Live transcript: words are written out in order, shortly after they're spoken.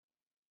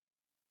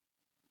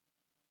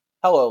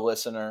Hello,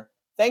 listener.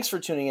 Thanks for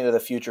tuning into the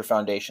Future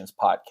Foundations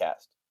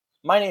podcast.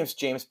 My name is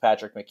James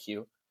Patrick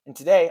McHugh, and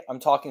today I'm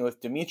talking with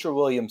Demetra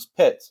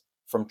Williams-Pitts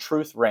from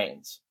Truth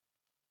Reigns.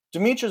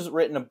 Demetra's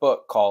written a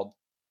book called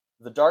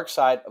The Dark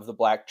Side of the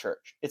Black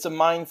Church. It's a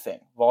mind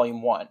thing,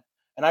 volume 1,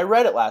 and I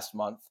read it last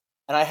month,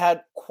 and I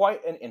had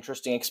quite an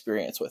interesting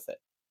experience with it.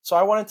 So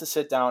I wanted to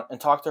sit down and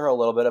talk to her a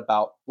little bit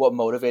about what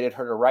motivated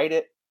her to write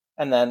it,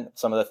 and then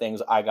some of the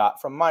things I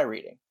got from my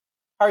reading.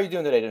 How are you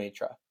doing today,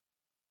 Demetra?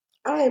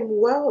 I'm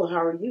well.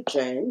 How are you,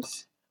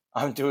 James?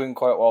 I'm doing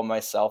quite well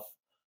myself.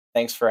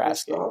 Thanks for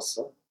That's asking.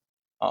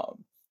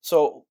 awesome.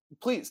 So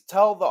please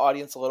tell the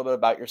audience a little bit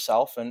about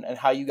yourself and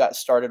how you got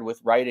started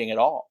with writing at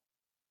all.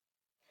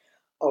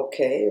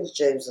 Okay, as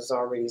James has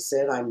already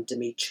said, I'm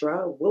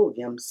Demetra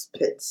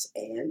Williams-Pitts,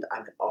 and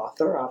I'm an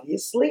author,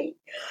 obviously.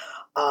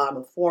 I'm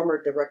a former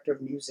director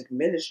of music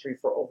ministry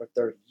for over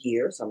 30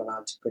 years. I'm an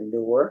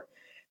entrepreneur.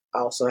 I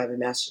also have a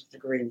master's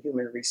degree in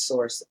human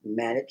resource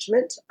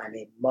management. I'm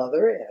a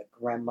mother and a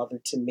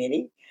grandmother to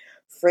many,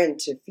 friend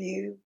to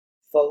few,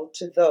 foe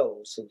to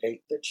those who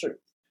hate the truth.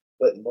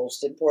 But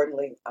most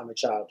importantly, I'm a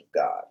child of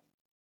God.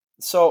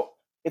 So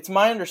it's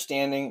my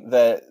understanding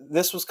that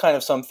this was kind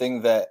of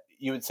something that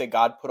you would say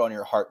God put on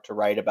your heart to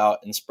write about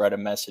and spread a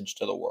message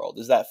to the world.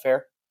 Is that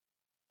fair?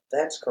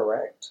 That's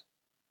correct.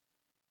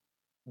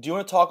 Do you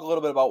want to talk a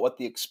little bit about what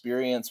the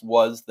experience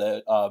was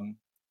that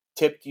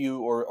tipped you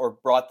or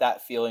brought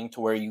that feeling to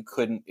where you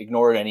couldn't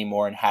ignore it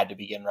anymore and had to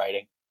begin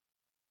writing?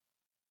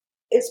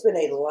 It's been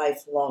a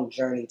lifelong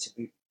journey, to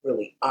be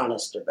really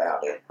honest about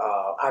it.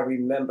 I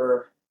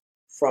remember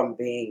from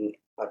being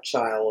a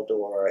child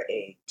or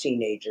a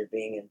teenager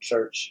being in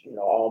church,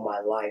 all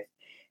my life,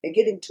 and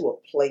getting to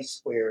a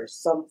place where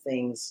some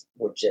things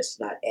were just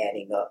not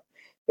adding up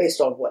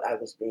based on what I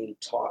was being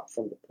taught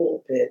from the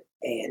pulpit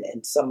and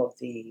in some of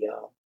the,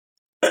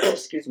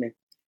 excuse me,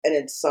 and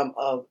in some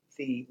of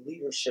the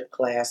leadership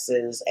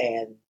classes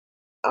and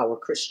our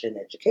Christian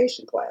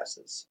education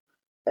classes.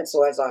 And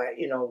so as I,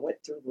 went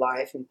through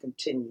life and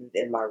continued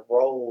in my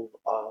role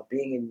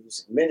being in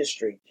music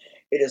ministry,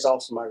 it is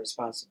also my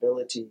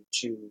responsibility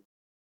to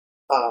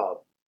uh,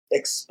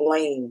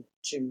 explain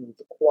to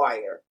the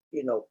choir,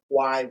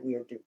 why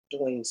we're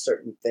doing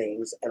certain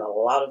things. And a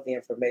lot of the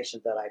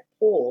information that I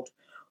pulled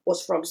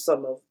was from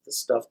some of the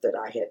stuff that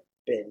I had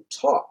been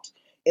taught,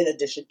 in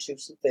addition to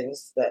some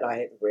things that I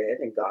had read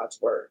in God's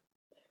Word.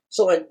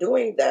 So in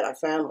doing that, I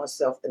found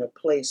myself in a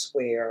place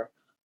where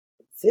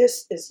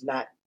this is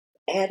not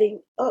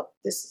adding up.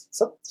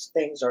 Some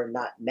things are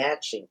not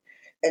matching.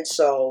 And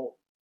so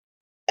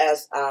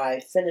as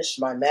I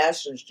finished my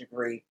master's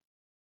degree,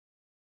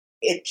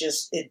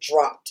 it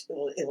dropped.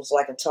 It was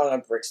like a ton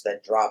of bricks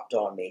that dropped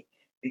on me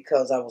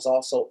because I was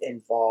also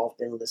involved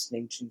in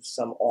listening to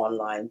some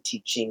online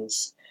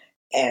teachings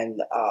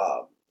and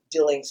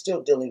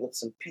still dealing with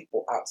some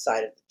people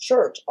outside of the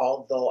church,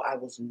 although I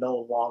was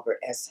no longer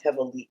as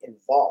heavily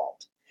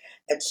involved.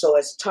 And so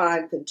as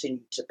time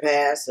continued to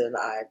pass and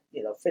I,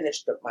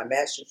 finished up my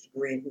master's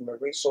degree in human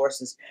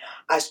resources,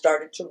 I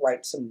started to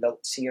write some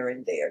notes here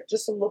and there,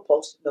 just some little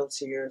post-it notes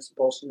here, some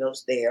post-it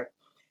notes there.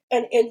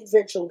 And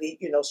eventually,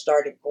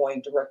 started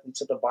going directly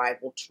to the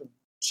Bible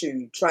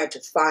to try to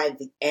find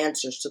the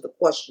answers to the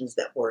questions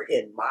that were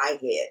in my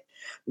head.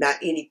 Not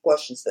any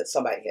questions that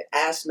somebody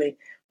had asked me,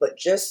 but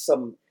just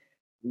some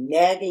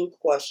nagging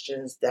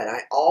questions that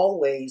I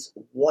always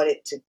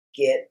wanted to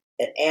get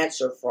an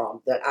answer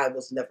from that I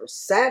was never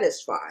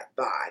satisfied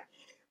by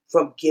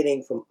from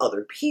getting from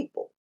other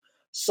people.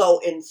 So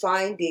in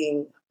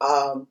finding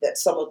that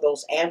some of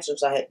those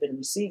answers I had been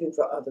receiving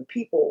from other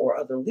people or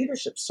other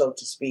leadership, so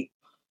to speak,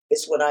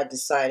 is when I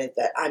decided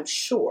that I'm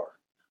sure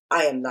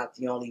I am not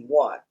the only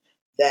one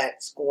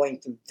that's going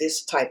through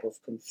this type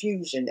of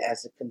confusion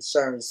as it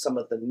concerns some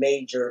of the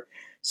major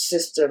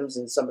systems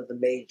and some of the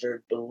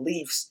major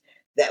beliefs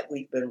that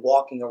we've been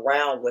walking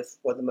around with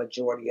for the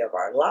majority of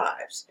our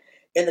lives.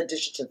 In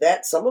addition to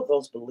that, some of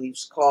those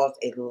beliefs caused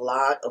a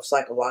lot of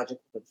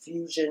psychological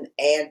confusion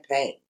and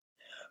pain.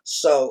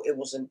 So it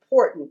was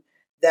important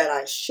that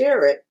I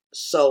share it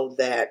so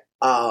that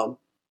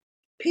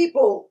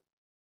people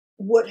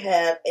would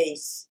have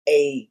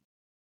a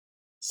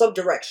some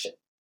direction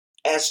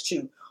as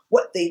to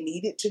what they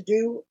needed to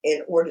do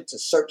in order to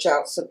search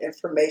out some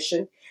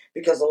information,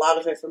 because a lot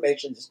of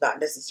information is not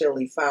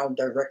necessarily found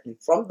directly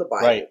from the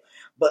Bible, Right.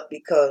 but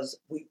because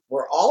we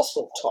were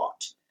also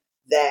taught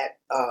that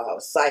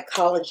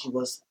psychology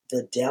was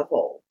the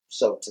devil,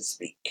 so to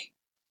speak.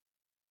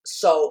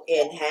 So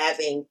in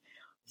having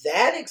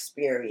that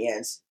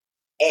experience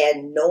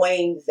and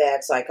knowing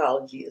that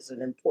psychology is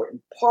an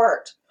important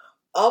part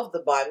of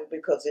the Bible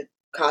because it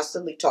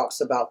constantly talks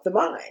about the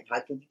mind.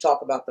 How can you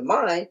talk about the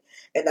mind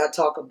and not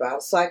talk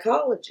about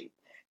psychology?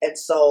 And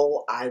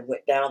so I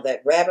went down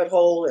that rabbit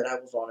hole and I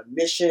was on a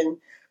mission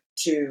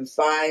to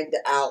find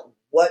out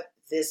what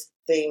this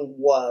thing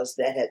was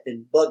that had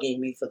been bugging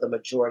me for the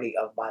majority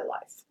of my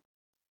life.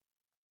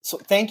 So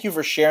thank you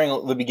for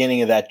sharing the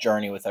beginning of that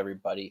journey with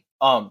everybody.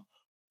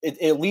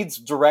 It leads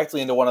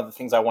directly into one of the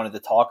things I wanted to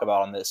talk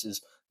about on this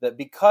is that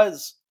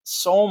because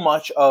so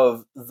much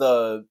of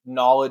the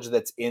knowledge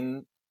that's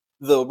in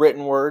the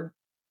written word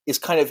is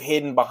kind of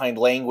hidden behind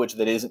language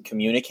that isn't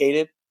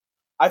communicated.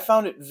 I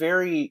found it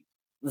very,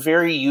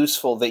 very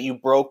useful that you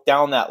broke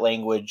down that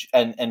language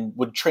and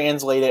would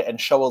translate it and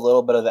show a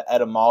little bit of the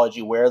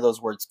etymology, where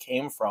those words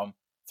came from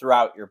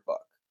throughout your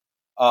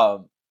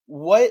book.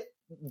 What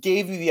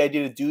gave you the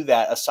idea to do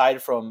that,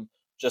 aside from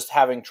just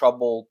having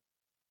trouble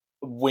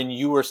when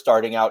you were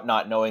starting out,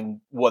 not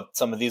knowing what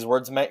some of these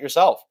words meant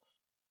yourself?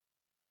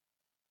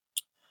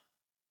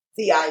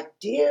 The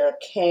idea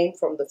came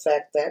from the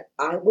fact that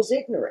I was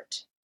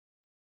ignorant.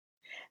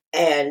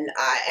 And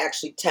I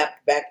actually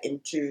tapped back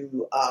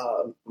into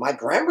my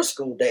grammar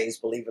school days,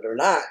 believe it or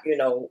not.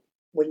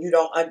 When you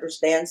don't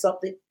understand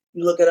something,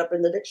 you look it up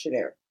in the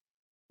dictionary.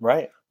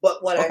 Right.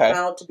 But what I Okay.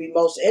 found to be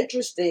most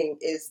interesting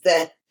is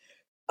that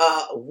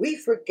we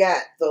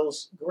forgot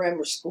those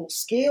grammar school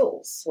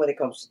skills when it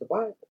comes to the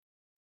Bible.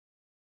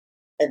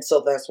 And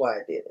so that's why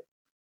I did it.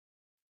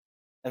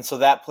 And so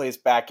that plays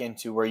back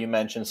into where you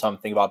mentioned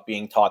something about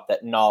being taught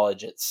that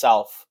knowledge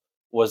itself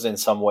was in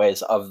some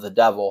ways of the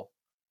devil.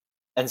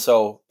 And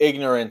so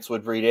ignorance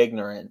would breed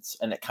ignorance,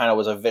 and it kind of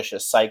was a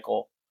vicious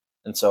cycle.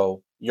 And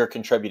so you're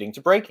contributing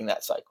to breaking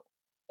that cycle.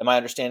 Am I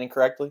understanding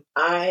correctly?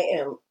 I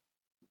am.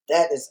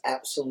 That is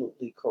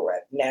absolutely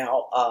correct.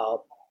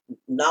 Now,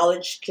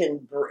 knowledge can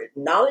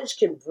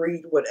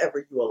breed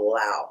whatever you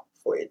allow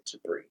for it to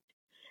breed,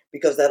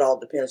 because that all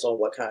depends on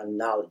what kind of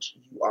knowledge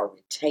you are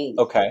retaining.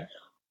 Okay.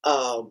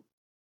 Um,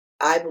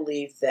 I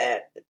believe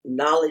that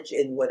knowledge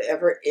in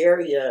whatever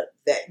area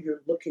that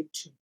you're looking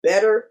to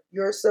better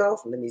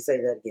yourself, let me say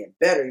that again,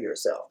 better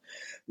yourself.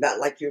 Not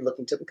like you're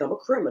looking to become a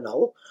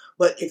criminal,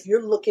 but if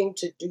you're looking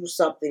to do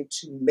something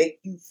to make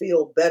you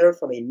feel better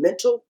from a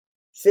mental,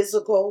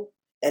 physical,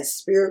 and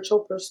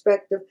spiritual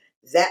perspective,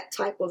 that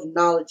type of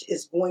knowledge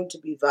is going to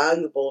be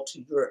valuable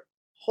to your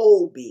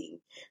whole being,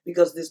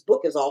 because this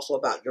book is also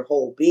about your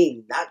whole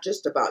being, not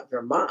just about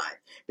your mind,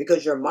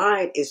 because your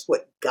mind is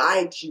what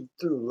guides you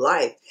through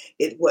life.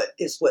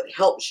 What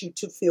helps you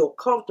to feel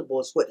comfortable.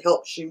 It's what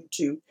helps you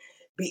to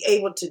be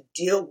able to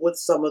deal with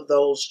some of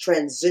those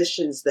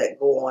transitions that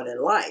go on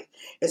in life.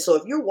 And so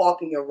if you're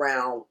walking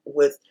around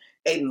with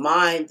a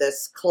mind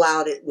that's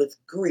clouded with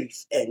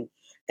grief and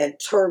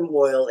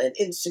turmoil and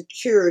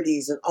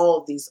insecurities and all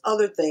of these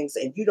other things,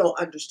 and you don't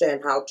understand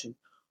how to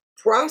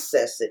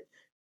process it,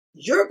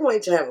 you're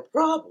going to have a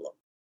problem.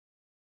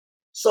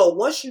 So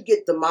once you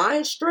get the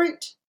mind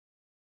straight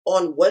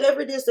on whatever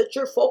it is that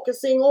you're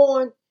focusing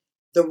on,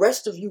 the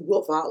rest of you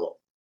will follow.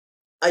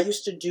 I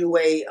used to do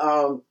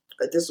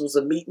this was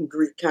a meet and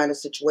greet kind of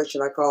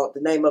situation. I call it,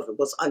 the name of it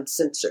was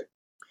Uncensored.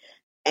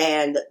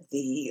 And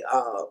the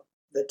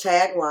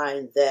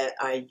tagline that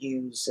I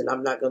use, and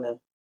I'm not going to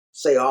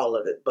say all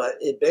of it, but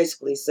it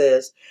basically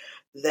says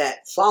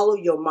that follow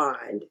your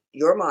mind,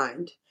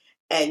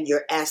 and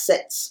your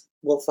assets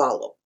will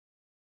follow.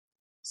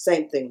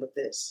 Same thing with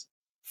this.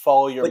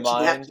 Follow your But you have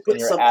to mind and put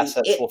your something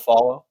assets in. will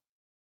follow?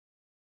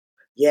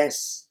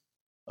 Yes.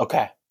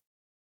 Okay.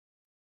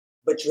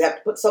 But you have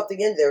to put something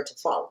in there to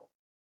follow.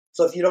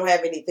 So if you don't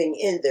have anything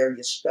in there,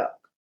 you're stuck.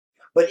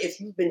 But if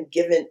you've been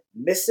given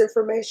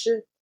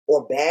misinformation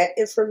or bad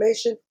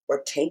information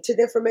or tainted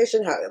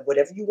information,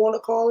 whatever you want to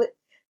call it,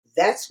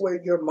 that's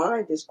where your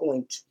mind is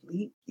going to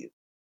lead you.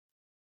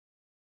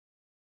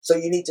 So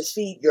you need to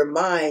feed your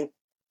mind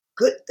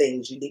good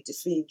things. You need to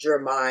feed your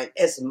mind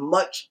as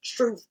much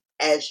truth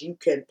as you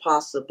can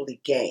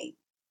possibly gain.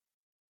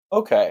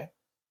 Okay.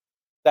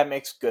 That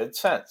makes good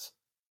sense.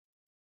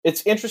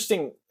 It's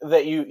interesting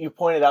that you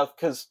pointed out,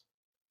 because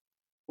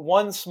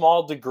one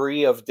small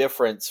degree of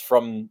difference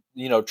from,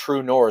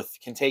 true north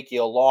can take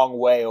you a long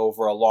way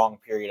over a long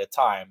period of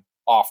time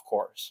off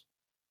course.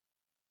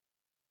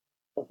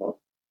 Uh-huh.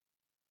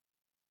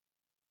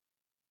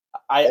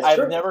 That's I've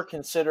true. never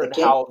considered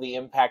Again, how the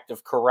impact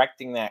of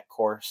correcting that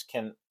course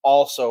can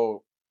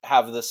also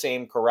have the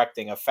same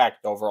correcting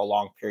effect over a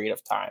long period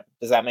of time.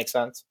 Does that make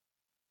sense?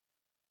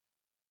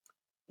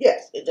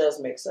 yes, it does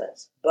make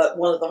sense. But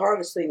one of the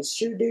hardest things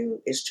to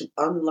do is to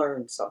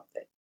unlearn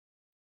something.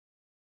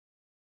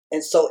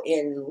 And so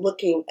in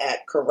looking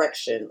at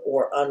correction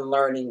or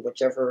unlearning,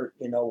 whichever,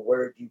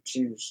 word you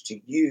choose to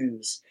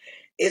use,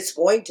 it's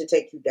going to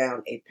take you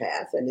down a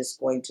path, and it's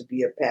going to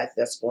be a path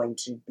that's going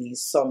to be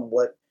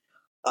somewhat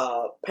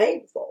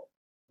painful.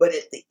 But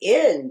at the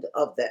end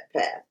of that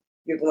path,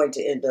 you're going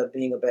to end up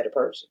being a better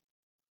person.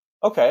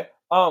 Okay.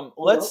 You know,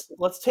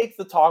 Let's take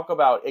the talk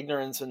about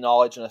ignorance and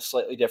knowledge in a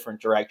slightly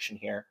different direction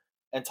here,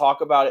 and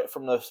talk about it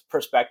from the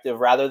perspective,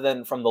 rather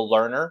than from the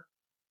learner,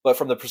 but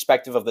from the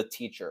perspective of the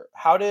teacher.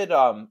 How did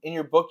in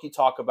your book you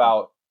talk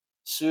about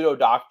pseudo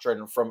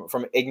doctrine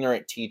from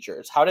ignorant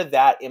teachers? How did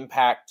that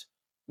impact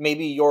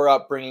maybe your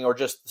upbringing, or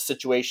just the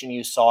situation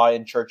you saw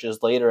in churches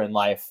later in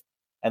life?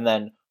 And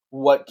then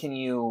what can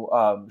you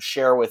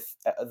share with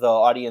the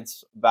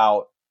audience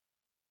about,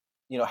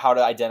 how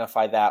to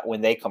identify that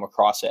when they come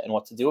across it and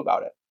what to do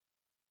about it?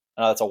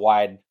 I know that's a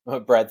wide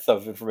breadth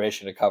of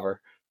information to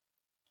cover.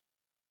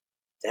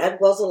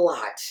 that was a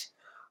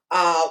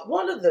lot.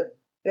 One of the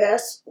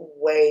best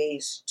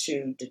ways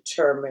to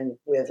determine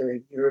whether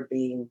you're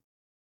being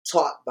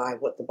taught by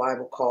what the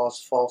Bible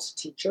calls false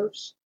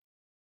teachers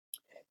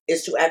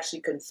is to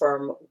actually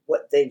confirm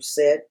what they've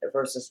said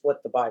versus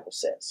what the Bible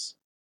says.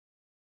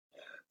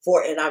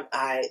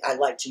 I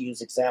like to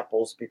use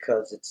examples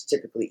because it's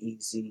typically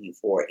easy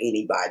for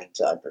anybody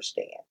to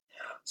understand.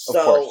 Of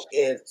So course.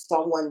 if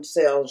someone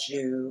tells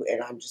you,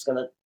 and I'm just going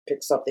to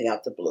pick something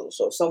out the blue.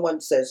 So if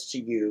someone says to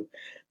you,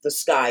 the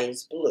sky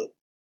is blue,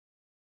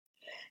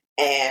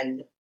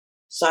 and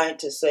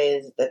scientists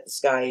say that the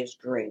sky is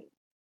green.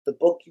 The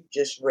book you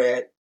just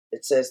read,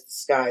 it says the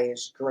sky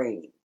is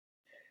green.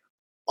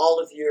 All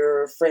of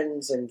your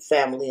friends and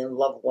family and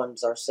loved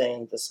ones are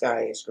saying the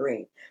sky is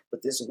green.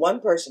 But this one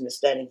person is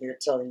standing here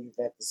telling you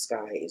that the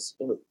sky is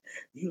blue.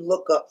 You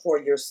look up for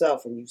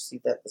yourself and you see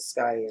that the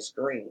sky is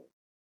green.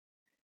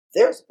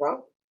 There's a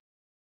problem.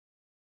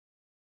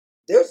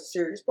 There's a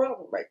serious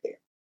problem right there.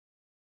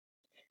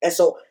 And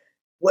so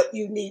what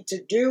you need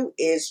to do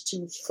is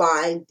to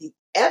find the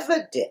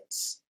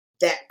evidence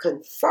that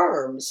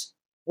confirms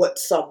what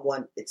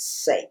someone is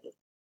saying.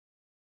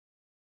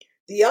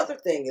 The other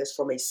thing is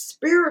from a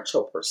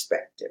spiritual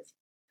perspective.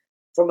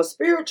 From a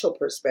spiritual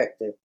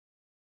perspective,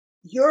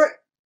 your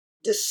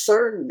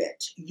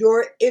discernment,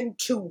 your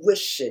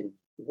intuition,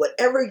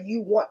 whatever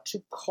you want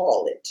to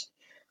call it,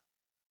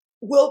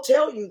 will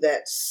tell you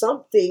that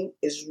something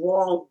is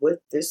wrong with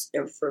this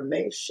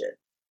information.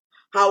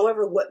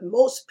 However, where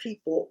most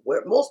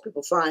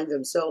people find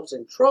themselves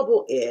in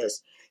trouble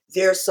is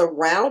they're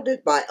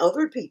surrounded by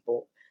other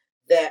people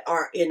that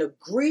are in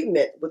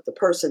agreement with the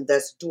person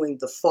that's doing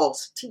the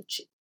false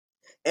teaching.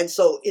 And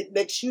so it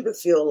makes you to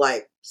feel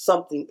like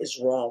something is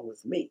wrong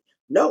with me.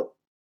 No,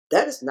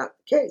 that is not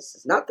the case.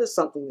 It's not that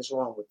something is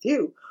wrong with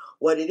you.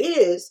 What it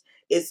is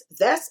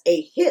that's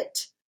a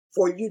hint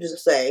for you to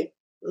say,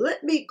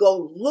 let me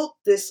go look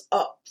this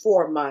up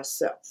for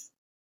myself.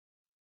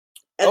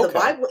 And the Okay.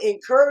 Bible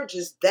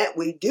encourages that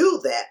we do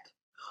that.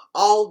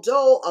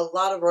 Although a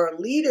lot of our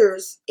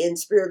leaders in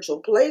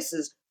spiritual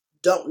places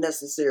don't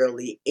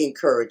necessarily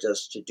encourage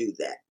us to do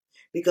that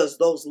because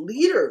those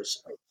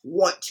leaders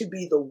want to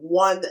be the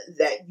one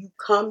that you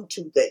come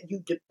to, that you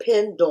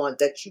depend on,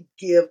 that you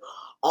give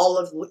all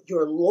of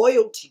your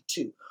loyalty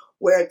to.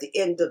 Where at the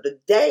end of the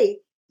day,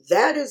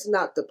 that is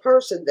not the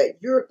person that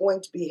you're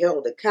going to be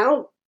held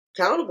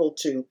accountable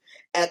to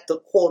at the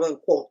quote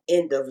unquote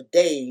end of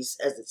days,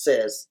 as it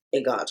says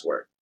in God's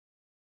word.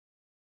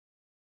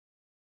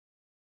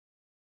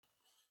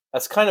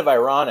 That's kind of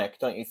ironic,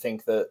 don't you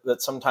think, that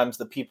sometimes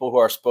the people who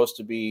are supposed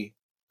to be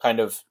kind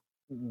of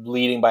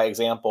leading by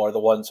example are the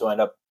ones who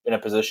end up in a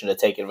position to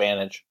take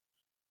advantage?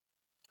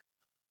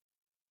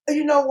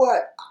 You know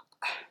what?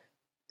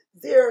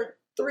 There are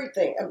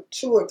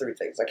two or three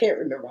things. I can't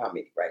remember how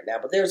many right now,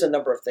 but there's a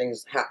number of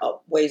things,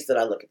 ways that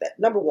I look at that.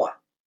 Number one,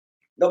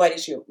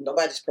 nobody's human.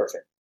 Nobody's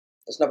perfect.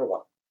 That's number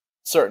one.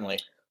 Certainly.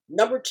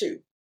 Number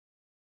two,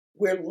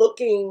 we're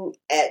looking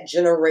at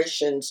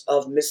generations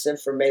of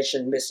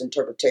misinformation,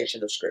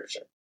 misinterpretation of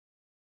scripture.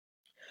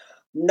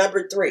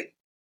 Number three,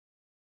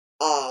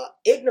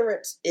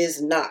 ignorance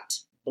is not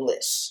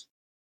bliss.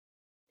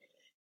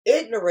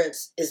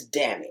 Ignorance is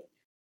damning.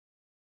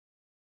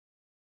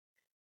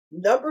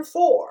 Number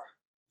four,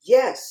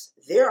 yes,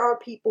 there are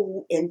people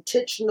who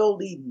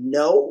intentionally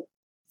know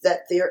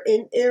that they're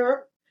in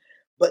error,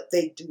 but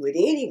they do it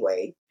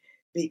anyway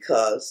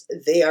because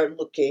they are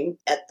looking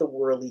at the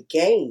worldly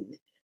gain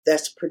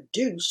that's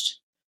produced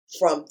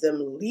from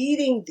them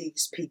leading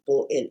these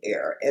people in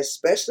error,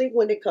 especially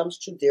when it comes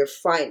to their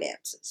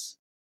finances.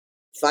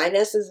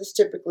 Finances is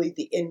typically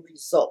the end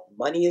result.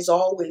 Money is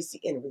always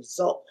the end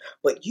result.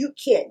 But you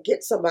can't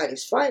get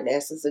somebody's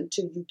finances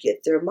until you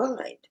get their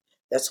mind.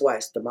 That's why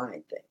it's the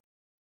mind thing.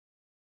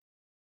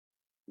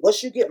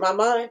 Once you get my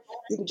mind,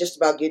 you can just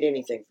about get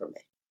anything from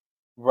me.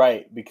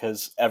 Right,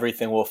 because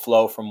everything will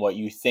flow from what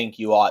you think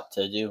you ought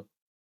to do.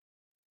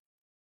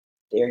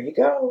 There you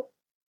go.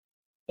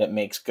 It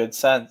makes good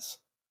sense.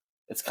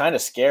 It's kind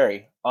of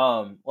scary.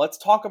 Let's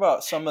talk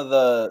about some of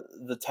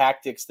the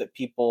tactics that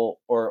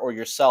people or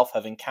yourself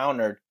have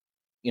encountered,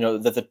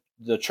 that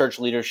the church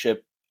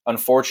leadership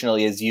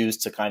unfortunately is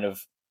used to kind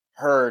of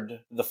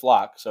herd the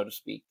flock, so to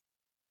speak.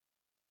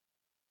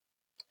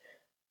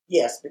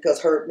 Yes, because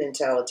herd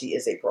mentality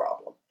is a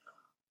problem.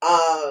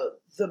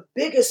 The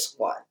biggest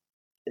one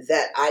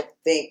that I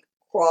think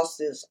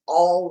crosses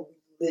all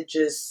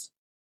religious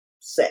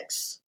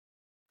sects,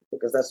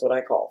 because that's what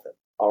I call them,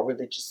 all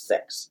religious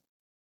sects,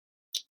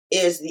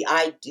 is the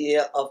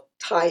idea of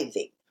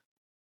tithing.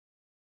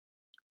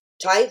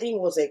 Tithing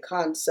was a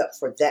concept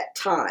for that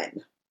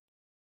time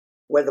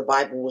where the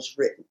Bible was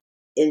written,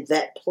 in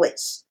that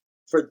place,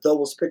 for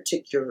those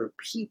particular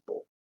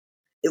people.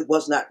 It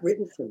was not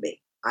written for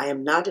me. I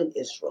am not an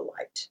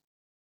Israelite.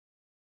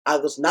 I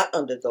was not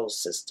under those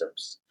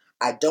systems.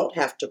 I don't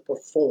have to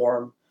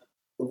perform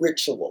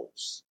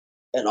rituals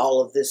and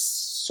all of this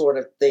sort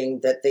of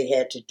thing that they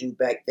had to do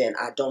back then.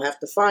 I don't have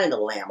to find a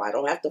lamb. I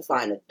don't have to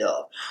find a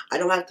dove. I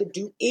don't have to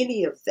do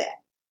any of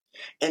that.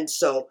 And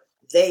so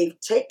they've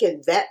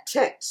taken that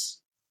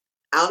text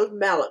out of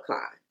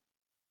Malachi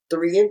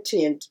 3 and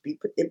 10 to be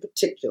put in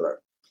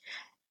particular.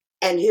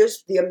 And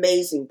here's the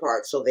amazing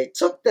part. So they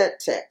took that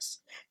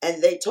text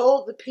and they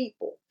told the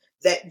people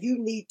that you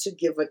need to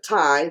give a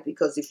tithe,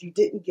 because if you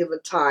didn't give a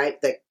tithe,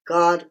 that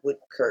God would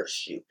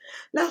curse you.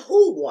 Now,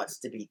 who wants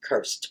to be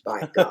cursed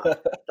by God?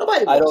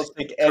 Nobody I wants don't to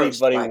think be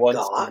cursed anybody by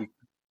wants to God. be.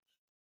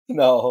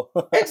 No.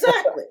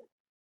 Exactly.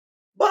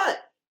 But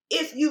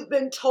if you've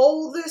been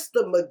told this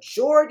the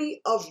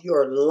majority of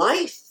your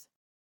life,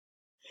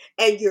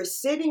 and you're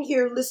sitting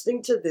here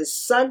listening to this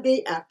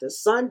Sunday after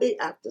Sunday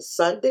after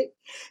Sunday,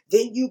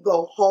 then you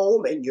go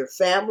home and your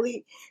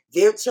family,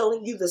 they're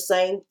telling you the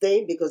same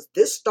thing, because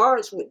this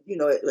starts with,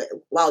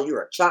 while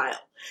you're a child,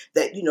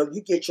 that,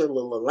 you get your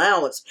little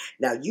allowance.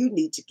 Now you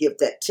need to give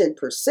that 10%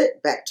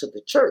 back to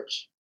the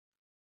church.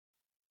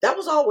 That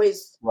was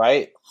always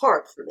Right.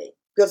 hard for me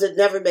because it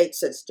never made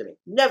sense to me.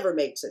 Never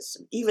made sense to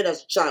me. Even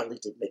as a child,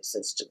 it didn't make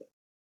sense to me.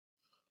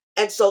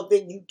 And so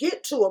then you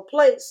get to a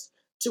place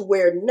to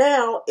where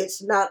now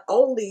it's not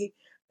only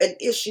an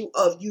issue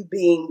of you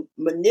being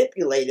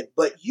manipulated,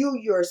 but you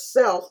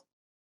yourself,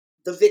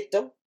 the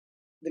victim,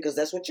 because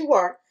that's what you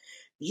are,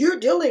 you're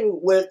dealing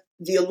with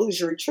the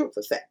illusory truth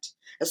effect.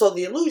 And so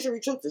the illusory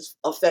truth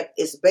effect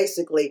is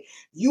basically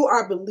you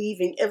are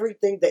believing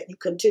everything that you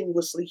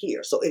continuously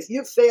hear. So if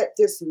you're fed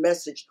this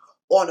message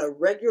on a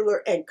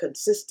regular and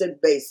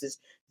consistent basis,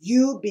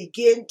 you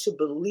begin to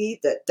believe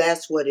that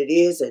that's what it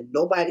is, and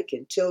nobody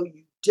can tell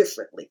you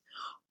differently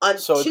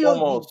So until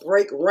you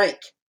break rank.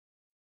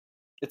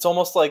 it's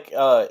almost like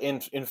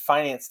in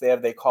finance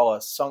they call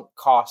a sunk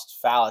cost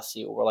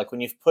fallacy, where like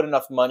when you've put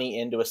enough money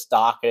into a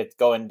stock and it's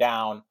going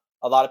down,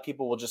 a lot of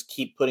people will just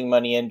keep putting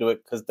money into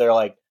it because they're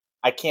like,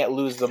 I can't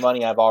lose the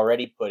money I've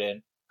already put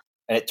in,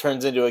 and it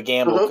turns into a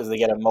gamble because they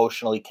get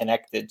emotionally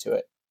connected to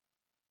it.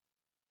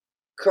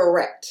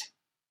 Correct.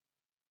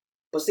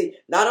 But see,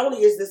 not only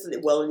is this an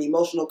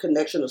emotional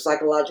connection, a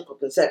psychological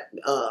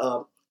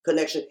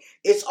connection,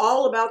 it's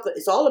all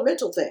a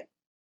mental thing.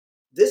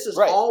 This is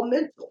Right. all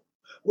mental.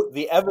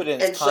 The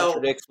evidence And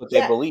contradicts what they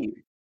yeah,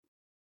 believe.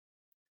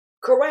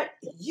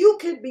 correct. You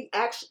can be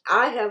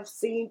I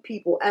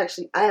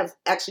have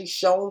actually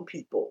shown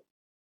people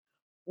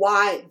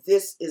why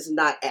this is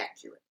not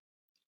accurate.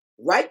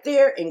 Right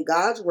there in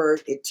God's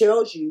word, it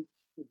tells you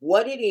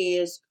what it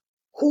is,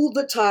 who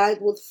the tithe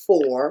was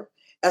for.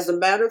 As a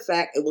matter of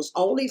fact, it was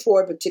only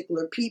for a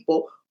particular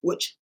people,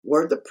 which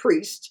were the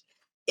priests.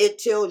 It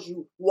tells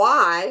you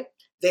why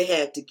they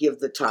had to give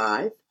the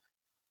tithe.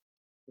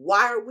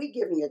 Why are we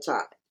giving a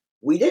tithe?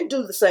 We didn't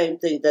do the same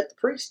thing that the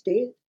priests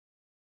did.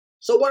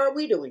 So why are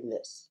we doing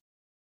this?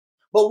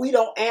 But we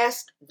don't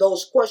ask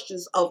those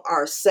questions of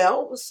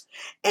ourselves,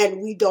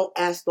 and we don't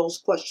ask those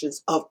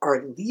questions of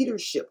our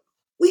leadership.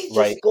 We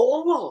Right. just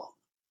go along.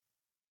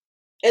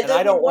 And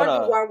then we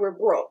wonder why we're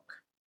broke.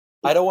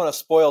 I don't want to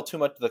spoil too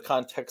much of the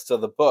context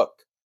of the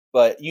book,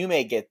 but you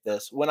may get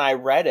this. When I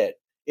read it,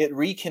 it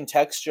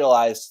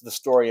recontextualized the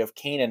story of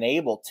Cain and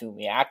Abel to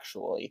me,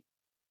 actually,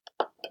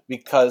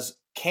 because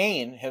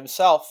Cain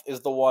himself is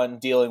the one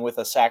dealing with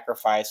a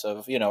sacrifice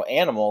of,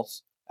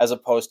 animals, as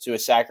opposed to a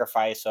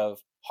sacrifice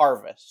of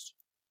harvest.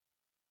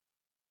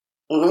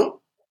 Mm-hmm.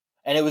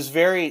 And it was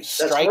very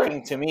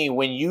striking to me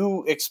when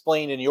you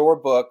explained in your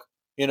book,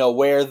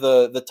 where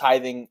the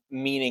tithing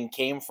meaning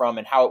came from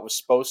and how it was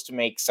supposed to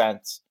make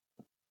sense.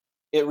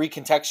 It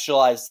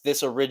recontextualized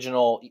this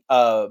original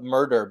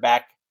murder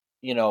back,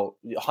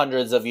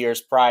 hundreds of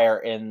years prior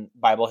in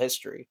Bible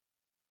history.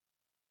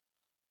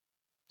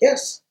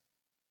 Yes.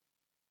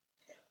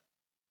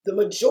 The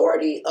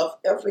majority of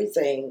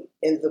everything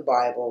in the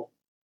Bible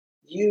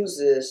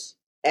uses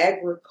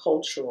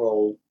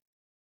agricultural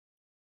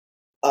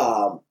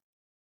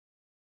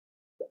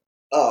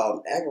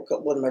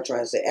what am I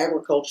trying to say?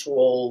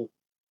 Agricultural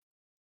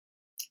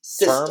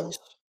system. Terms?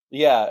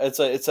 Yeah, it's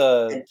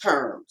a and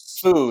terms.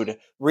 Food,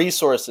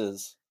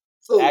 resources,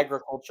 Food.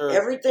 agriculture.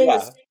 Everything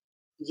is,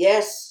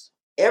 yes,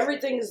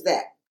 everything is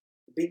that.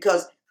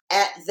 Because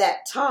at that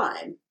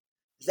time,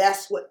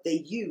 that's what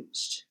they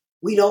used.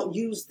 We don't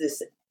use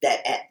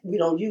we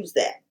don't use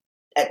that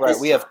at Right, this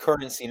we time. have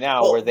currency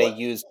now where they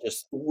use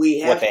just we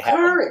what have they have.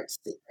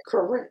 currency.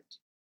 Correct.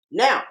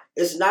 Now,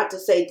 it's not to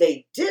say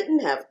they didn't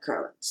have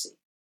currency,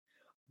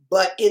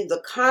 but in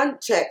the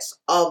context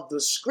of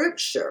the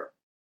scripture,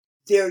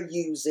 they're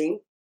using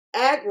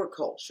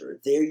agriculture,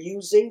 they're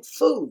using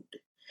food.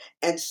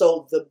 And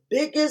so the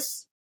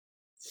biggest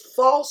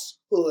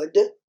falsehood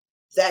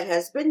that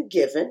has been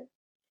given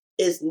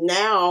is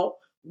now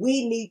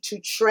we need to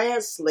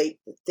translate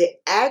the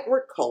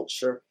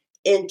agriculture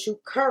into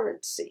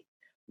currency.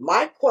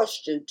 My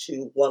question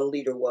to one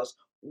leader was,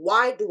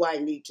 why do I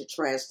need to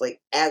translate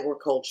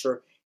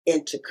agriculture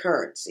into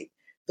currency?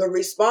 The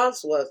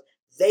response was,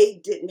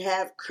 they didn't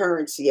have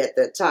currency at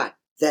that time.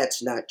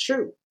 That's not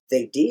true.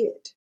 They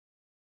did.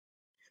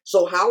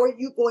 So how are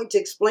you going to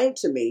explain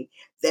to me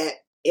that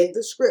in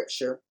the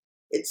scripture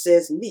it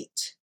says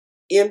meat,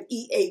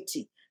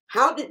 M-E-A-T?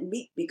 How did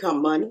meat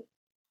become money?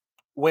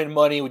 When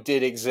money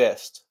did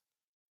exist.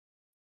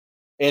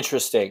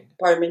 Interesting.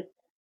 Pardon me?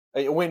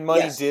 When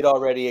money Yes, did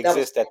already that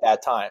was exist at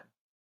that time.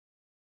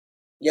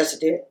 yes, it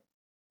did.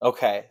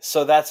 Okay,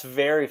 so that's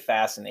very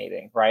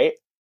fascinating, right?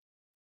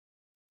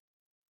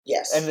 And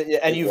Yes,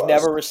 and it you've was.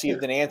 never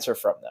received an answer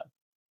from them.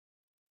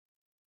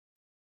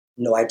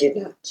 No, I did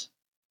not.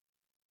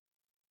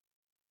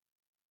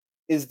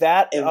 Is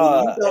that And when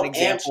you an don't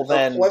answer example a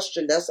then?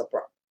 question, that's a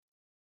problem.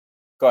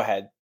 Go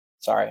ahead.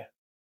 Sorry.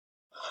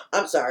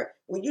 I'm sorry.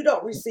 When you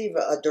don't receive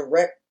a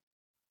direct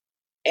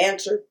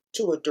answer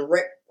to a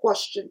direct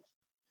question,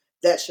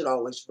 that should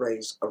always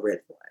raise a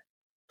red flag.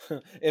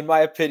 In my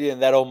opinion,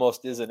 that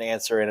almost is an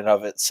answer in and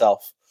of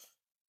itself.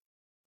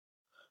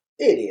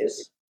 It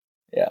is.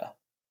 Yeah.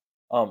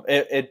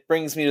 It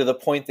brings me to the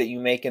point that you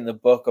make in the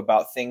book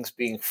about things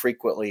being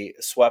frequently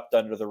swept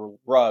under the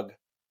rug.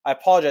 I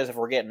apologize if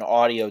we're getting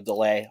audio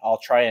delay. I'll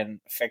try and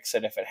fix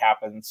it if it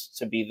happens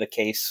to be the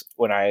case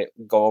when I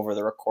go over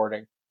the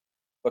recording.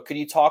 But could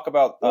you talk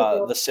about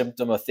No the problem.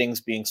 symptom of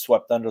things being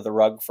swept under the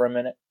rug for a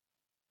minute?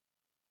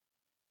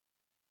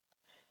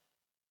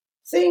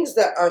 Things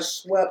that are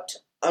swept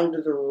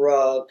under the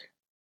rug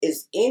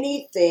is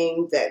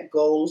anything that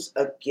goes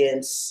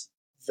against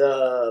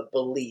the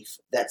belief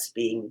that's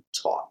being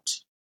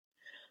taught.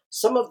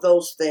 Some of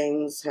those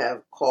things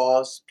have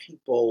caused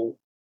people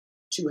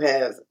to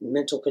have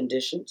mental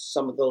conditions.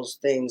 Some of those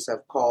things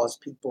have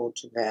caused people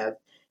to have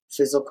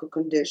physical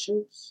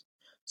conditions.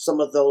 Some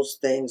of those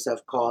things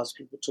have caused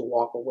people to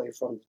walk away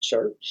from the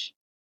church.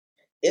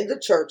 In the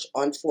church,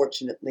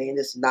 unfortunately, and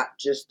it's not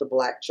just the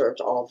black church,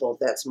 although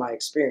that's my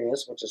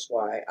experience, which is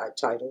why I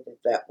titled it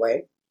that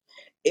way,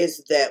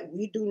 is that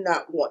we do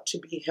not want to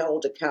be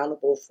held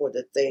accountable for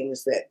the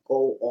things that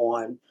go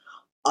on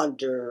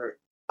under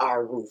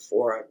our roof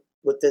or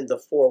within the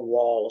four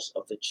walls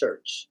of the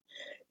church.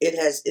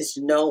 It's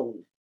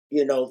known,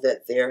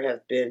 that there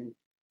have been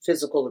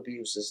physical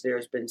abuses,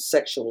 there's been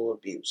sexual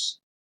abuse,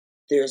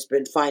 there's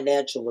been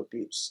financial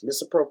abuse,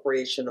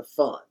 misappropriation of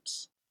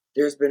funds,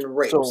 there's been So,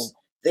 rapes,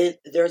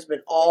 there's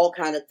been all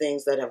kind of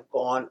things that have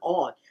gone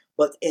on.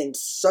 But in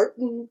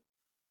certain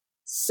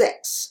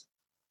sects,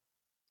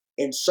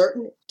 in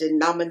certain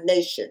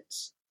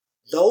denominations,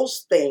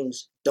 those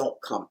things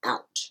don't come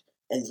out.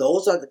 And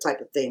those are the type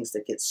of things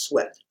that get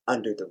swept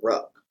under the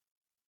rug.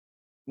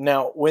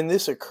 now, when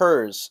this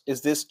occurs,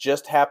 is this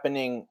just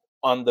happening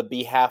on the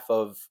behalf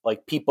of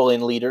like people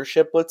in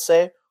leadership, let's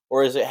say,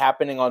 or is it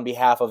happening on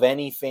behalf of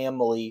any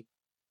family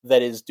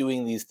that is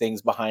doing these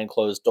things behind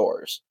closed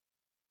doors?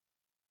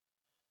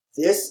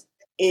 This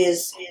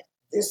is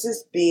this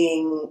is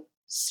being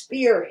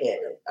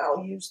spearheaded.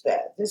 I'll use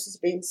that. This is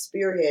being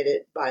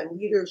spearheaded by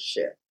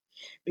leadership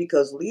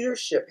because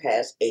leadership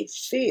has a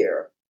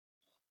fear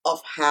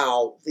of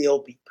how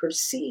they'll be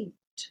perceived.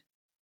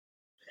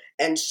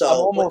 And I'm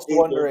so what almost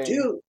they will wondering.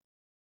 do,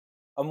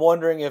 I'm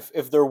wondering if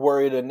they're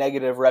worried a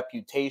negative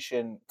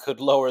reputation could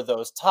lower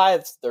those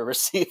tithes they're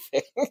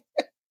receiving.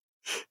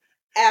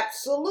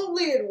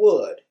 absolutely it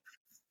would.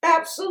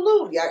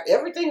 Absolutely.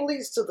 Everything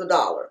leads to the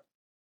dollar.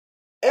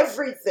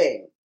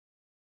 Everything.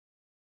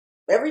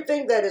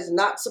 Everything that is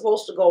not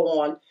supposed to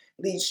go on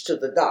leads to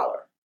the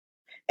dollar.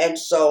 And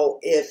so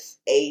if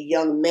a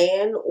young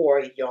man or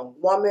a young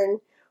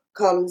woman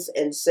comes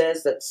and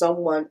says that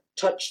someone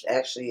touched,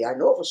 actually, I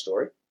know of a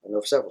story, I know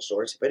of several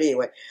stories, but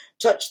anyway,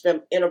 touched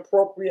them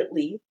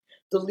inappropriately,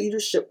 the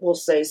leadership will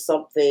say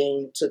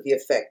something to the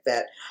effect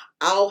that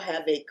I'll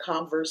have a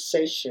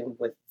conversation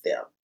with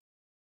them.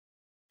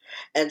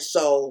 And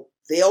so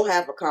they'll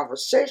have a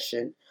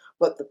conversation,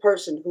 but the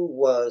person who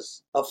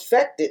was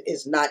affected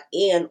is not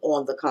in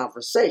on the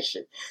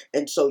conversation.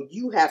 And so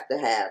you have to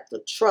have the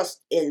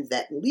trust in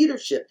that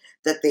leadership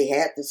that they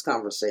had this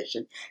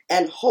conversation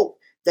and hope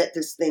that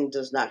this thing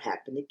does not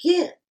happen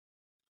again.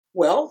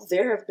 Well,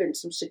 there have been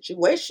some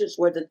situations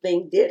where the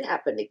thing did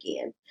happen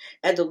again,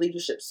 and the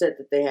leadership said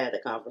that they had a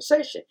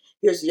conversation.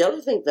 Here's the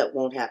other thing that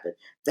won't happen: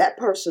 that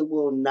person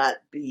will not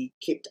be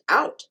kicked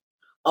out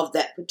of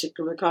that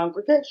particular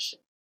congregation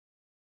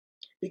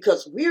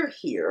because we're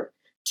here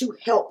to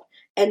help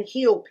and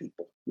heal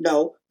people.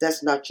 No,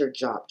 that's not your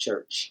job,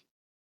 church.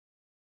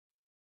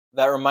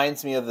 That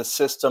reminds me of the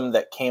system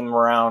that came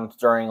around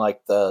during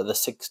like the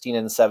 16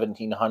 and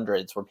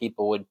 1700s where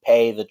people would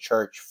pay the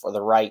church for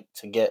the right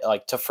to get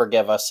like to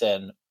forgive a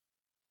sin.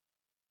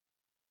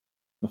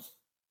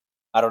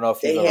 I don't know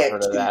if you've They ever had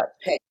heard of to that.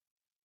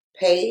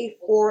 pay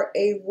for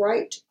a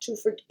right to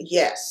forgive.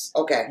 Yes.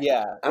 Okay.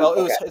 Yeah. I'm Well,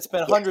 okay. it's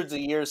been Yes. hundreds of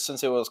years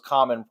since it was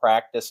common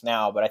practice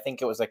now, but I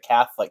think it was a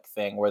Catholic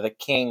thing where the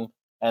king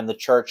and the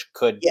church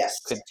Yes.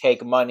 could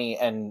take money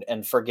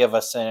and forgive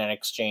a sin in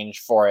exchange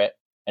for it,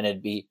 and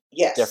it'd be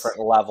Yes. different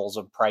levels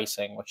of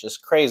pricing, which is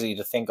crazy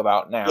to think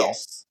about now.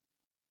 Yes.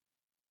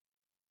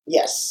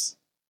 Yes.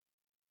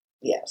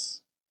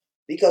 Yes.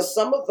 Because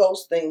some of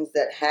those things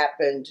that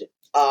happened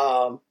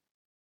um,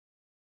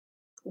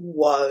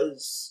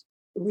 was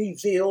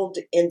revealed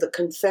in the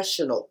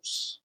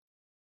confessionals.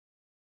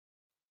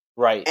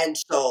 Right. And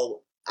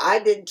so I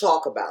didn't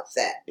talk about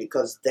that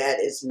because that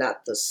is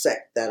not the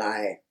sect that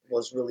I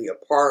was really a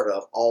part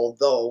of,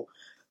 although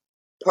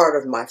Part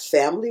of my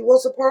family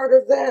was a part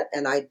of that,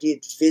 and I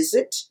did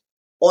visit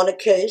on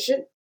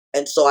occasion,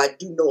 and so I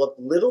do know a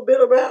little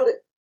bit about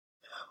it.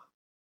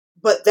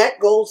 But that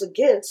goes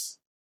against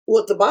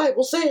what the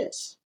Bible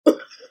says.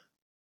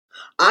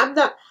 I'm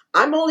not,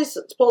 I'm only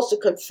supposed to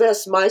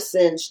confess my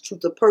sins to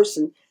the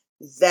person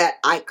that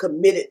I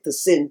committed the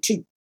sin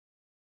to.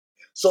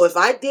 So if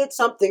I did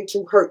something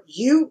to hurt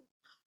you,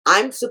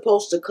 I'm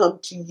supposed to come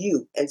to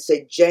you and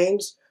say,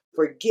 James,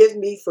 forgive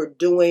me for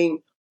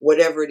doing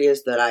whatever it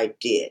is that I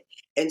did.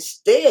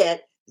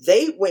 Instead,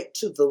 they went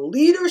to the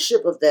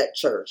leadership of that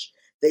church.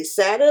 They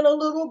sat in a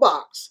little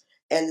box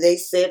and they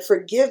said,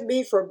 forgive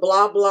me for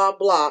blah, blah,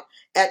 blah.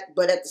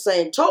 But at the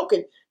same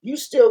token, you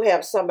still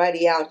have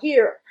somebody out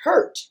here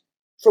hurt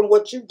from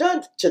what you've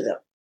done to them.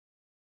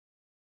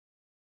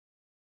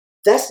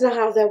 That's not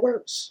how that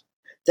works.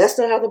 That's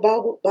not how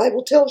the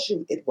Bible tells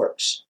you it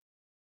works.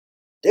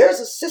 There's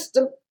a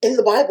system in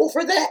the Bible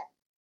for that.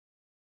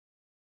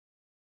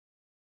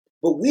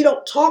 But we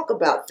don't talk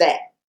about that.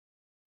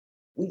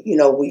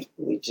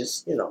 We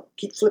just,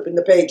 keep flipping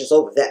the pages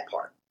over that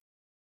part.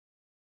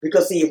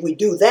 Because see, if we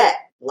do that,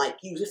 like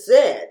you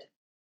said,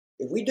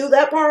 if we do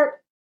that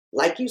part,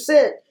 like you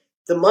said,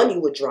 the money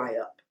would dry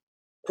up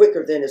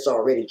quicker than it's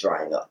already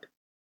drying up.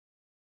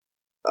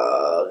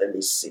 Let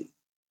me see.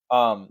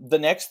 The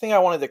next thing I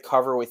wanted to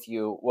cover with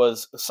you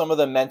was some of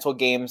the mental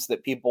games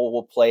that people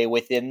will play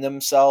within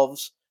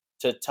themselves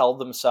to tell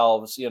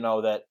themselves,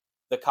 that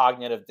the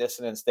cognitive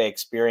dissonance they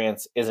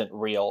experience isn't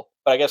real.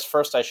 But I guess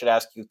first I should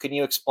ask you, can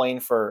you explain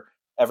for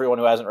everyone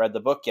who hasn't read the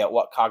book yet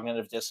what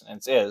cognitive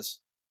dissonance is?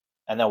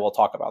 And then we'll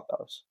talk about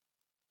those.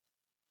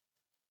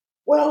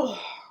 Well,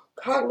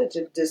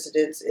 cognitive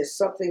dissonance is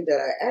something that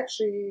I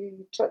actually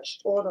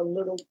touched on a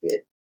little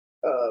bit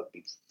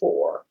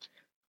before.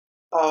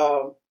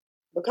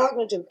 The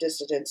cognitive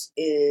dissonance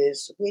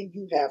is when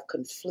you have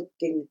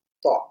conflicting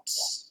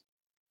thoughts,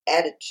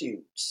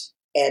 attitudes,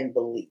 and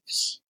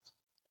beliefs.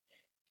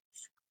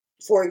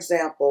 For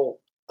example,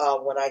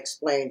 when I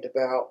explained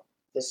about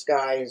the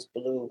sky is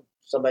blue,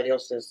 somebody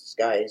else says the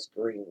sky is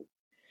green.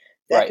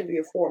 That can be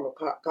a form of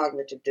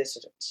cognitive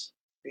dissonance.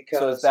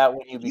 So is that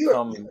when you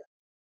become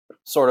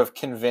sort of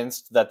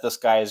convinced that the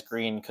sky is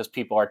green because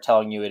people are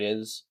telling you it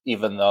is,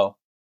 even though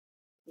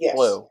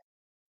blue?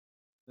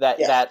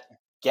 That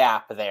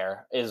gap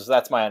there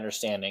that's my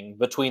understanding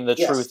between the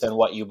truth and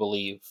what you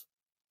believe.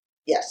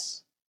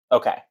 Yes.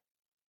 Okay.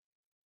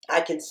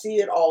 I can see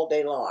it all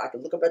day long. I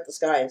can look up at the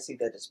sky and see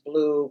that it's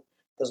blue,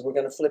 because we're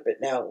going to flip it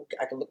now.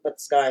 I can look up at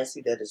the sky and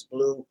see that it's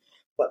blue,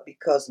 but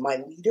because my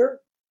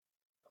leader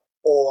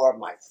or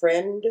my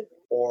friend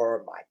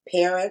or my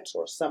parents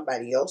or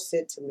somebody else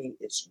said to me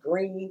it's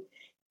green,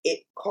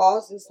 it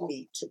causes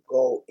me to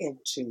go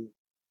into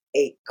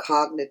a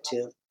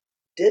cognitive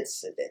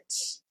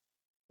dissonance,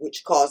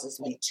 which causes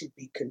me to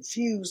be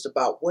confused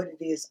about what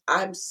it is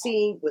I'm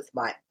seeing with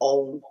my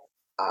own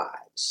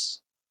eyes.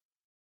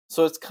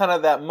 So it's kind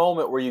of that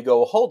moment where you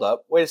go, hold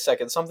up, wait a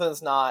second,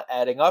 something's not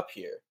adding up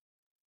here.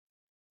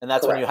 And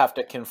that's when you have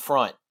to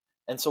confront.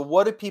 And so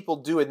what do people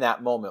do in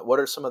that moment?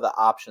 What are some of the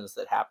options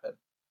that happen?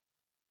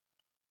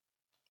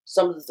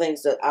 Some of the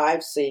things that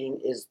I've seen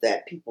is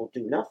that people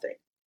do nothing,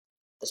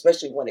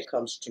 especially when it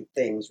comes to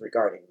things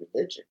regarding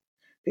religion.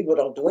 People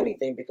don't do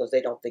anything because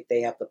they don't think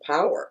they have the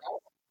power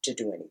to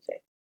do anything.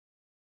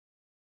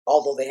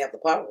 Although they have the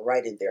power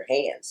right in their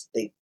hands.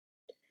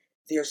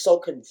 They're so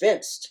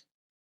convinced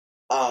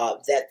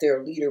that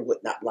their leader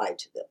would not lie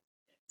to them.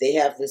 They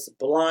have this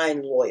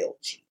blind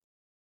loyalty.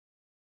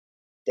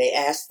 They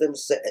have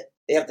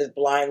this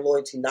blind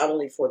loyalty not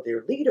only for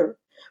their leader,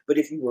 but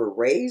if you were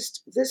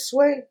raised this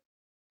way,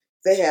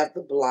 they have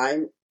the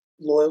blind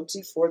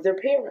loyalty for their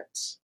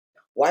parents.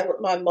 Why would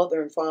my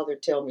mother and father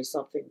tell me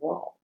something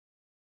wrong?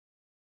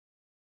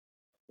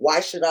 Why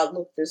should I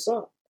look this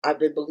up? I've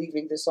been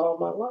believing this all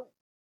my life.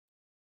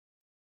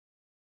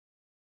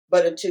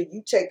 But until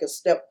you take a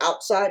step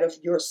outside of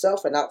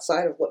yourself and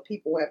outside of what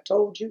people have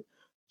told you,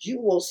 you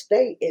will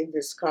stay in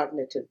this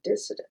cognitive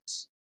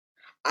dissonance.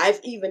 I've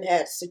even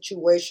had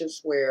situations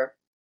where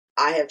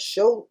I have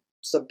showed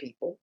some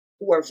people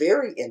who are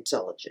very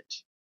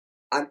intelligent.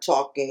 I'm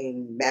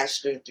talking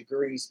master's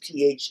degrees,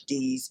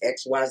 PhDs,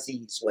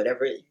 XYZs,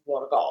 whatever you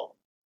want to call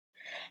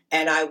them.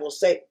 And I will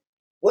say,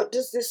 what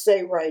does this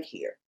say right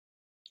here?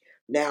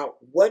 Now,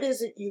 what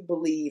is it you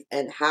believe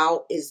and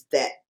how is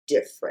that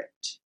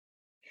different?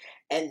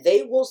 And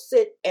they will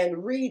sit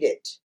and read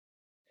it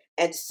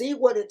and see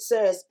what it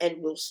says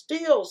and will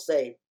still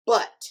say,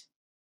 but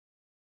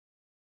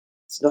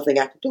there's nothing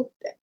I can do with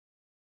that.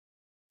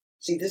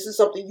 See, this is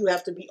something you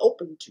have to be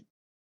open to.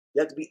 You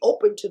have to be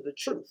open to the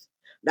truth,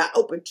 not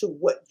open to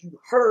what you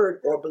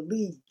heard or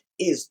believed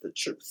is the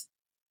truth.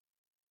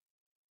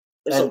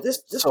 And so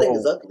this thing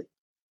is ugly.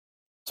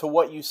 To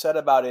what you said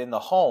about it in the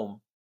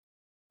home,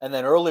 and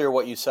then earlier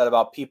what you said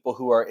about people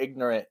who are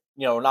ignorant,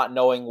 not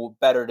knowing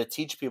better to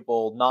teach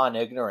people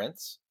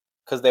non-ignorance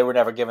because they were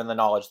never given the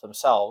knowledge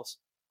themselves.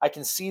 I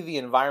can see the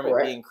environment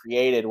being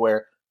created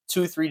where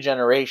 2-3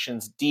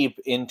 generations deep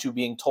into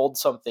being told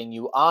something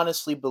you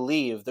honestly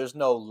believe. There's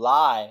no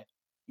lie.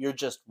 You're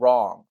just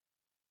wrong.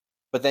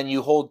 But then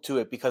you hold to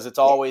it because it's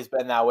always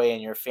been that way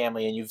in your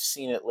family and you've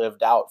seen it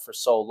lived out for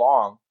so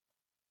long.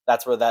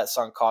 That's where that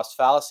sunk cost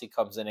fallacy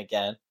comes in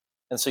again.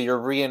 And so you're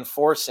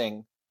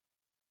reinforcing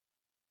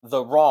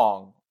the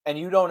wrong. And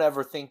you don't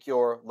ever think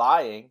you're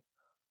lying,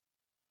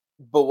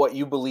 but what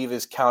you believe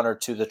is counter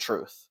to the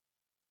truth.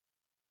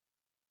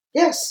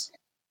 Yes.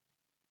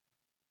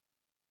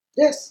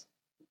 Yes.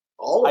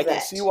 All of I that.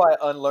 can see why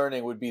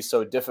unlearning would be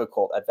so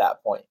difficult at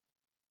that point.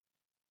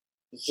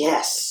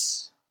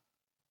 Yes.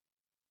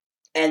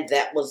 And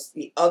that was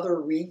the other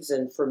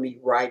reason for me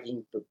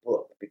writing the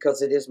book,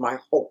 because it is my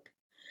hope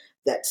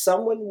that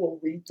someone will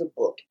read the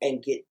book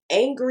and get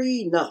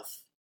angry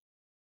enough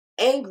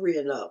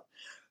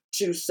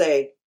to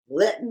say,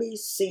 let me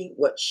see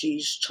what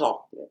she's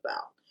talking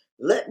about.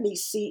 Let me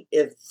see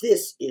if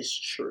this is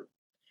true.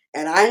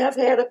 And I have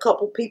had a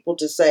couple people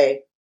to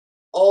say,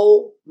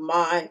 oh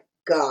my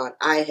God,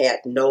 I had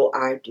no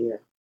idea.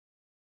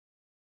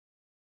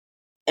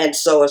 And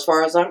so as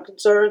far as I'm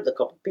concerned, the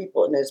couple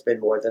people, and there's been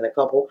more than a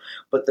couple,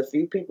 but the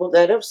few people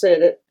that have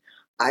said it,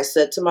 I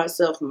said to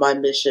myself, my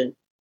mission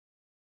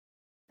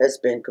has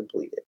been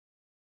completed.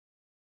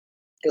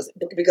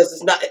 Because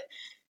it's not,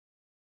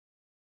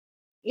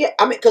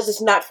 because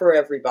it's not for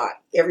everybody.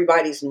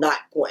 Everybody's not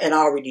going, and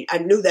I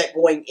knew that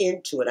going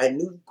into it. I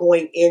knew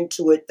going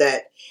into it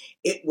that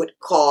it would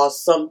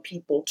cause some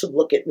people to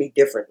look at me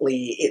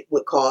differently. It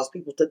would cause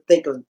people to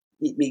think of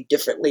me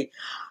differently.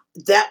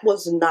 That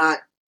was not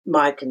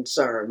my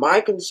concern.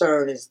 My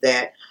concern is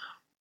that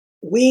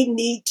we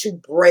need to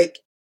break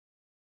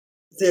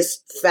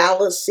this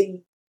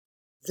fallacy,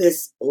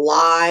 this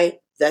lie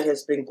that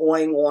has been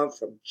going on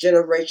from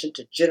generation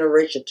to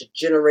generation to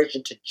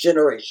generation to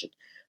generation.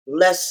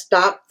 Let's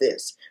stop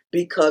this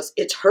because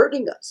it's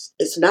hurting us.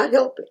 It's not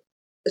helping.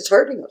 It's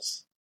hurting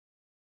us.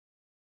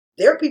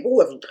 There are people who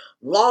have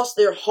lost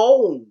their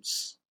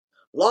homes,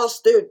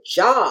 lost their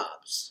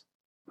jobs,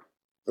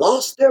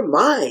 lost their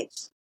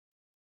minds.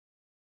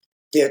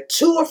 They're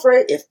too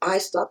afraid, if I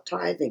stop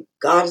tithing,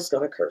 God is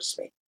going to curse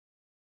me.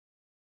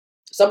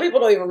 Some people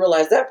don't even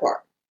realize that part.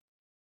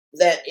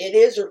 That it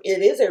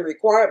is a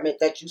requirement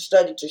that you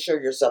study to show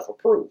yourself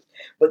approved.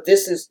 But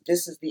this is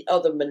the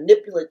other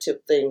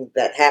manipulative thing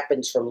that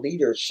happens from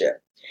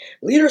leadership.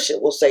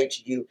 Leadership will say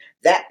to you,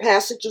 that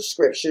passage of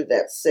scripture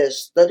that says,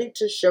 study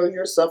to show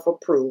yourself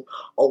approved,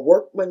 a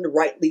workman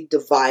rightly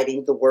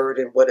dividing the word,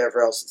 and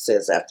whatever else it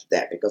says after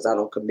that, because I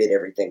don't commit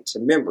everything to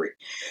memory.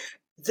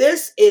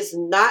 This is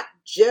not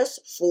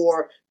just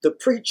for the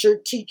preacher,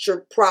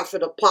 teacher,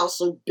 prophet,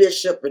 apostle,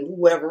 bishop, and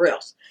whoever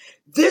else.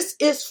 This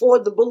is for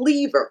the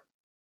believer.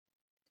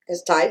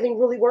 Has tithing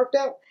really worked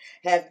out?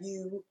 Have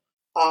you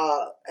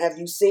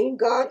seen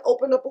God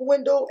open up a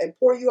window and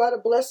pour you out a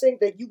blessing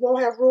that you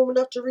won't have room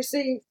enough to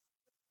receive?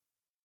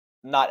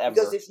 Not ever.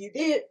 Because if you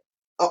did,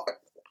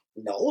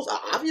 no,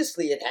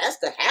 obviously it has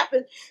to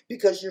happen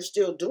because you're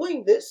still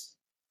doing this.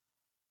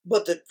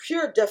 But the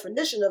pure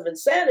definition of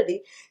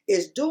insanity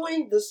is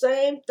doing the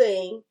same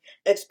thing,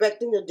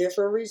 expecting a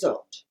different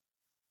result.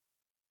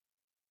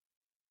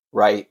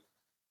 Right.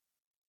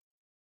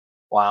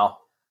 Wow.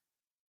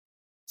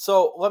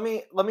 So let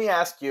me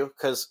ask you,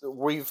 because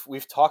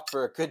we've talked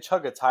for a good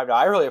chunk of time now.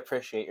 I really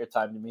appreciate your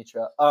time,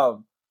 Demetra.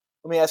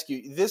 Let me ask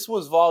you. This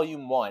was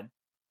volume 1.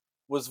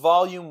 Was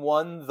volume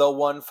 1 the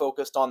one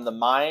focused on the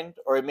mind,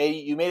 or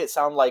you made it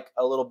sound like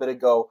a little bit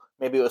ago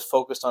maybe it was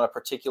focused on a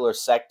particular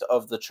sect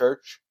of the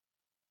church?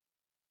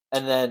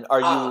 And then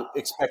are you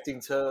expecting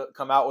to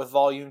come out with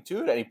volume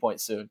 2 at any point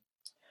soon?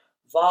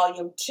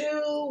 Volume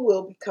 2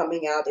 will be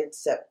coming out in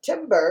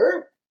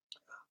September.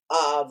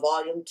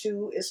 Volume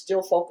 2 is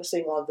still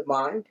focusing on the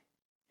mind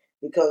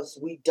because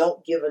we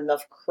don't give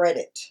enough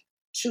credit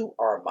to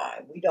our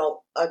mind. We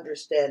don't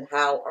understand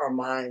how our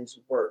minds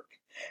work.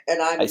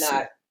 And I'm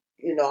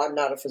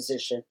not a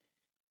physician,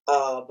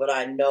 but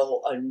I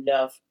know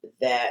enough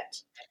that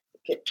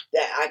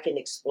I can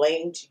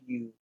explain to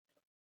you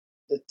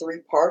the 3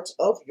 parts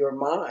of your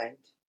mind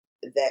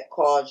that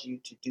cause you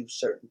to do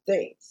certain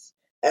things.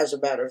 As a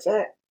matter of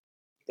fact,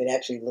 you can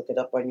actually look it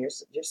up on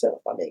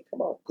yourself. I mean,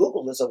 come on,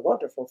 Google is a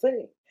wonderful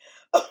thing.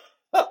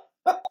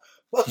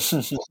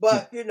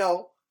 but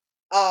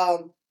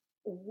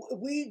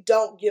we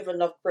don't give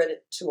enough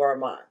credit to our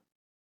mind.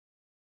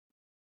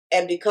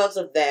 And because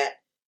of that,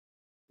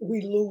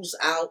 we lose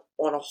out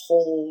on a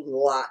whole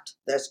lot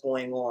that's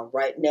going on.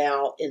 Right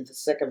now, in the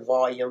second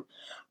volume,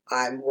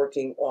 I'm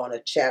working on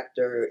a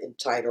chapter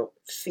entitled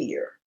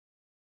Fear.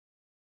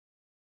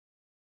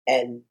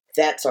 And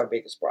that's our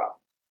biggest problem.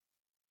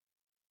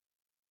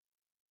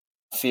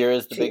 Fear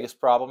is the biggest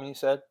problem, you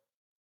said?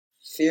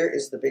 Fear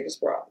is the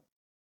biggest problem.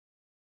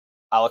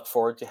 I look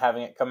forward to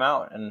having it come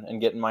out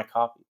and getting my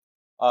copy.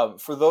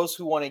 For those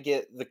who want to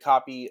get the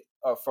copy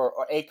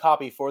for a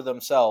copy for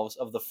themselves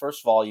of the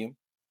first volume,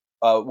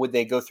 would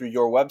they go through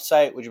your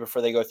website? Would you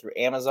prefer they go through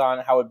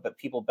Amazon? How would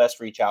people best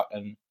reach out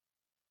and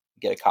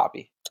get a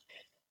copy?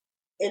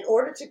 In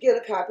order to get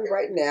a copy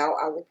right now,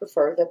 I would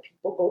prefer that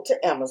people go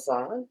to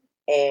Amazon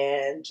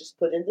and just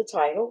put in the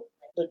title,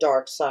 The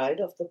Dark Side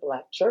of the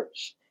Black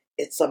Church.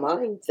 It's a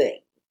mind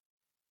thing.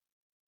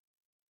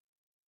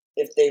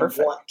 If they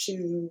Perfect. want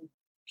to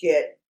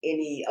get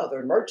any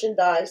other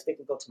merchandise, they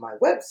can go to my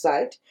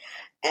website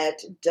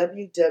at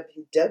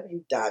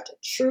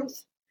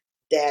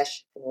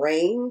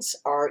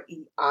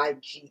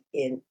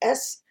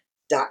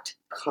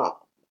www.truth-reigns.com.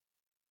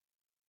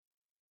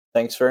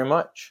 Thanks very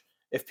much.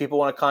 If people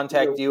want to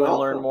contact You're you and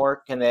learn welcome. more,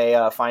 can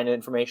they find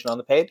information on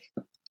the page?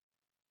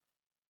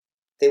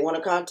 They want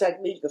to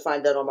contact me, you can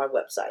find that on my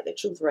website at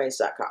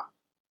truthreigns.com.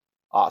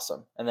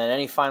 Awesome. And then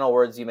any final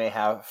words you may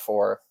have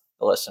for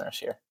the listeners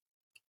here?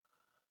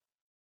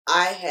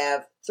 I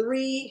have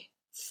 3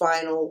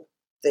 final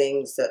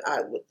things that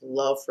I would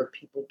love for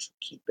people to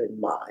keep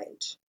in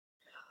mind.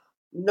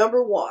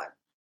 Number 1,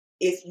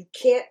 if you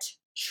can't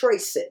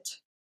trace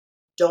it,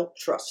 don't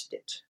trust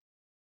it.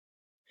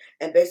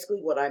 And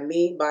basically what I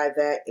mean by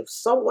that, if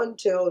someone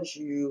tells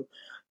you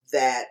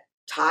that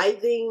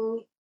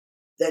tithing,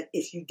 that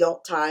if you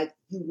don't tithe,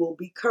 you will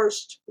be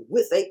cursed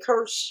with a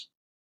curse,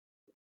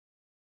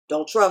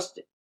 don't trust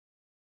it.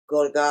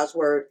 Go to God's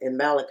word in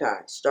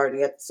Malachi,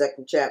 starting at the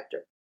 2nd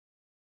chapter,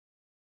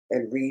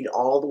 and read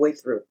all the way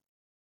through.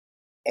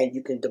 And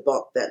you can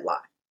debunk that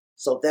lie.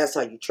 So that's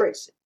how you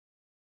trace it.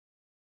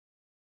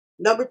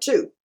 Number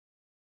 2,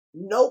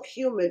 no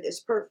human is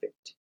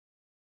perfect.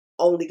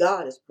 Only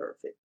God is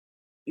perfect.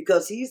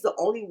 Because he's the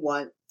only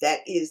one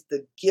that is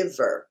the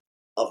giver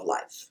of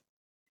life.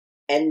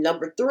 And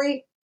number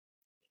 3,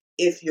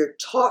 if you're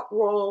taught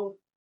wrong,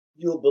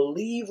 you'll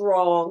believe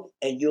wrong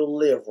and you'll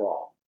live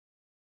wrong.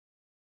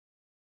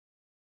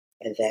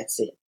 And that's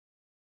it.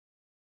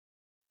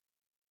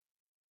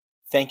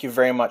 Thank you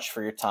very much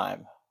for your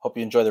time. Hope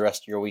you enjoy the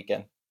rest of your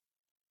weekend.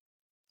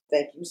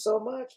 Thank you so much.